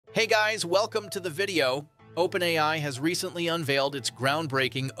Hey guys, welcome to the video. OpenAI has recently unveiled its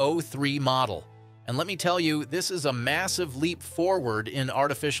groundbreaking O3 model. And let me tell you, this is a massive leap forward in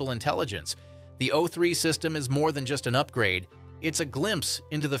artificial intelligence. The O3 system is more than just an upgrade. It's a glimpse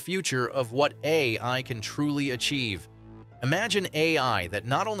into the future of what AI can truly achieve. Imagine AI that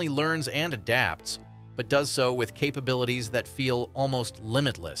not only learns and adapts, but does so with capabilities that feel almost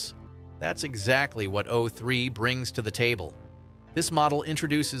limitless. That's exactly what O3 brings to the table. This model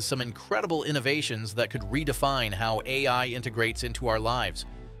introduces some incredible innovations that could redefine how AI integrates into our lives.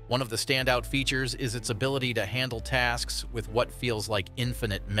 One of the standout features is its ability to handle tasks with what feels like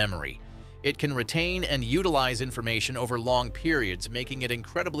infinite memory. It can retain and utilize information over long periods, making it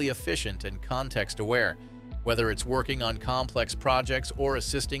incredibly efficient and context-aware. Whether it's working on complex projects or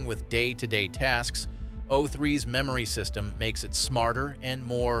assisting with day-to-day tasks, O3's memory system makes it smarter and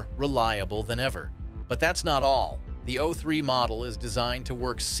more reliable than ever. But that's not all. The O3 model is designed to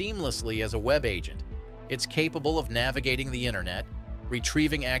work seamlessly as a web agent. It's capable of navigating the internet,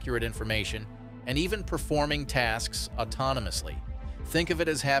 retrieving accurate information, and even performing tasks autonomously. Think of it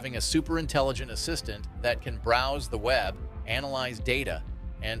as having a super intelligent assistant that can browse the web, analyze data,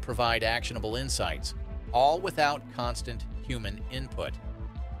 and provide actionable insights, all without constant human input.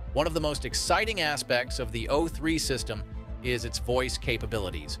 One of the most exciting aspects of the O3 system is its voice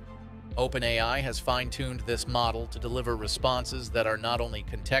capabilities. OpenAI has fine-tuned this model to deliver responses that are not only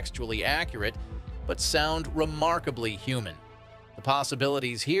contextually accurate, but sound remarkably human. The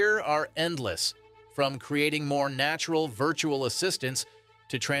possibilities here are endless, from creating more natural virtual assistants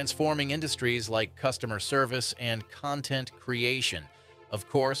to transforming industries like customer service and content creation. Of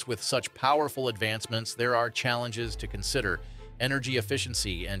course, with such powerful advancements, there are challenges to consider. Energy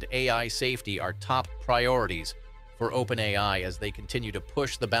efficiency and AI safety are top priorities for OpenAI as they continue to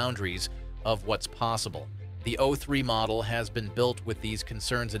push the boundaries of what's possible. The O3 model has been built with these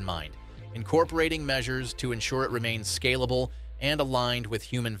concerns in mind, incorporating measures to ensure it remains scalable and aligned with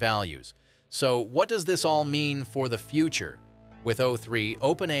human values. So, what does this all mean for the future? With O3,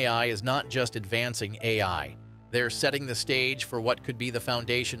 OpenAI is not just advancing AI. They're setting the stage for what could be the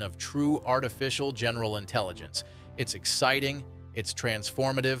foundation of true artificial general intelligence. It's exciting, it's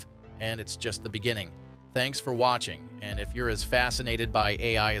transformative, and it's just the beginning. Thanks for watching, and if you're as fascinated by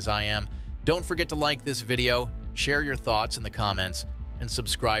AI as I am, don't forget to like this video, share your thoughts in the comments, and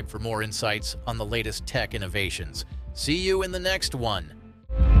subscribe for more insights on the latest tech innovations. See you in the next one!